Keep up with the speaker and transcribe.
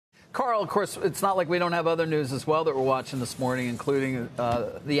Carl, of course, it's not like we don't have other news as well that we're watching this morning, including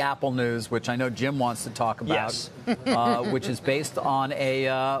the Apple news, which I know Jim wants to talk about, which is based on a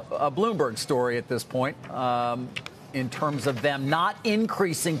Bloomberg story at this point in terms of them not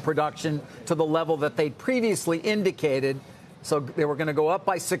increasing production to the level that they previously indicated. So they were going to go up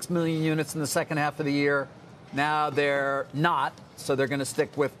by 6 million units in the second half of the year. Now they're not. So they're going to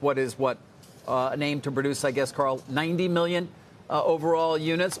stick with an aim to produce, I guess, Carl, 90 million overall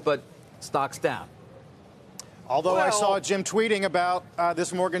units, but stock's down. Although I saw Jim tweeting about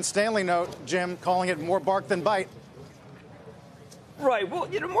this Morgan Stanley note, Jim, calling it more bark than bite. Right. Well,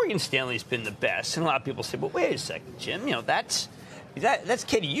 Morgan Stanley's been the best. And a lot of people say, well, wait a second, Jim. That's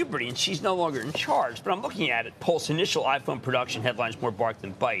Katie Huberty, and she's no longer in charge. But I'm looking at it. Pulse initial iPhone production headlines more bark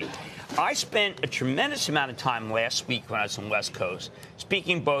than bite. I spent a tremendous amount of time last week when I was on the West Coast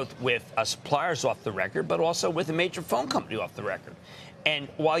speaking both with suppliers off the record, but also with a major phone company off the record. And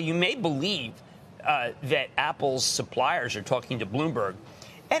while you may believe that Apple's suppliers are talking to Bloomberg,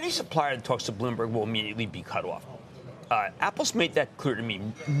 any supplier that talks to Bloomberg will immediately be cut off. Apple's made that clear to me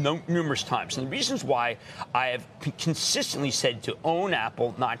numerous times. And the reasons why I have consistently said to own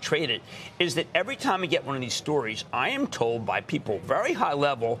Apple, not trade it, is that every time I get one of these stories, I am told by people very high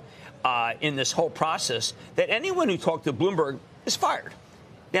level in this whole process that anyone who talked to Bloomberg is fired.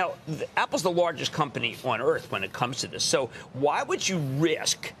 Now, Apple's the largest company on earth when it comes to this. So why would you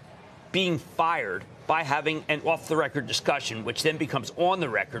risk being fired by having an off-the-record discussion, which then becomes on the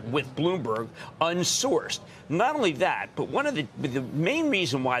record with Bloomberg, unsourced? Not only that, but one of the main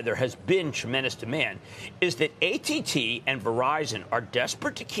reason why there has been tremendous demand is that AT&T and Verizon are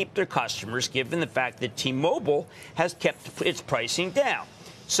desperate to keep their customers, given the fact that T-Mobile has kept its pricing down.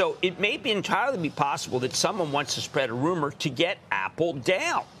 So it may be entirely possible that someone wants to spread a rumor to get Apple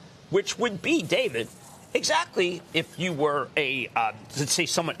down, which would be, David, exactly if you were let's say,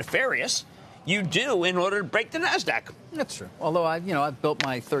 somewhat nefarious, you do in order to break the NASDAQ. That's true. Although I've built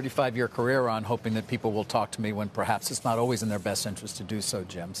my 35-year career on hoping that people will talk to me when perhaps it's not always in their best interest to do so,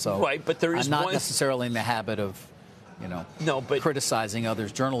 Jim. So right, but there is I'm not necessarily in the habit of, criticizing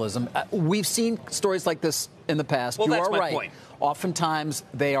others' journalism. We've seen stories like this in the past. Well, you are my right. point. Oftentimes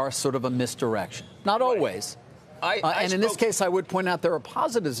they are sort of a misdirection. Not always. And in this case, I would point out there are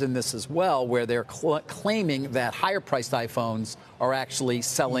positives in this as well, where they're claiming that higher-priced iPhones are actually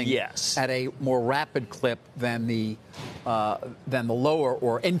selling at a more rapid clip than the lower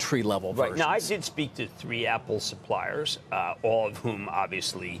or entry-level versions. Right. Now, I did speak to 3 Apple suppliers, all of whom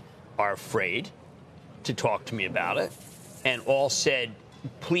obviously are afraid to talk to me about it, and all said,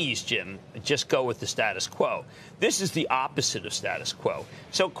 please, Jim, just go with the status quo. This is the opposite of status quo.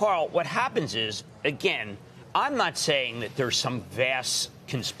 So, Carl, what happens is, again, I'm not saying that there's some vast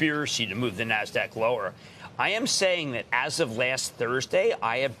conspiracy to move the NASDAQ lower. I am saying that as of last Thursday,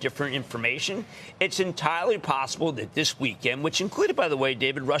 I have different information. It's entirely possible that this weekend, which included, by the way,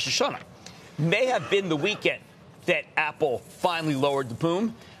 David, Rosh Hashanah, may have been the weekend that Apple finally lowered the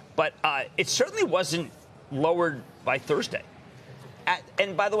boom. But it certainly wasn't lowered by Thursday.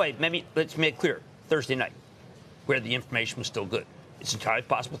 And by the way, maybe let's make it clear, Thursday night, where the information was still good. It's entirely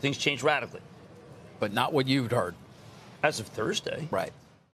possible things changed radically. But not what you've heard. As of Thursday. Right.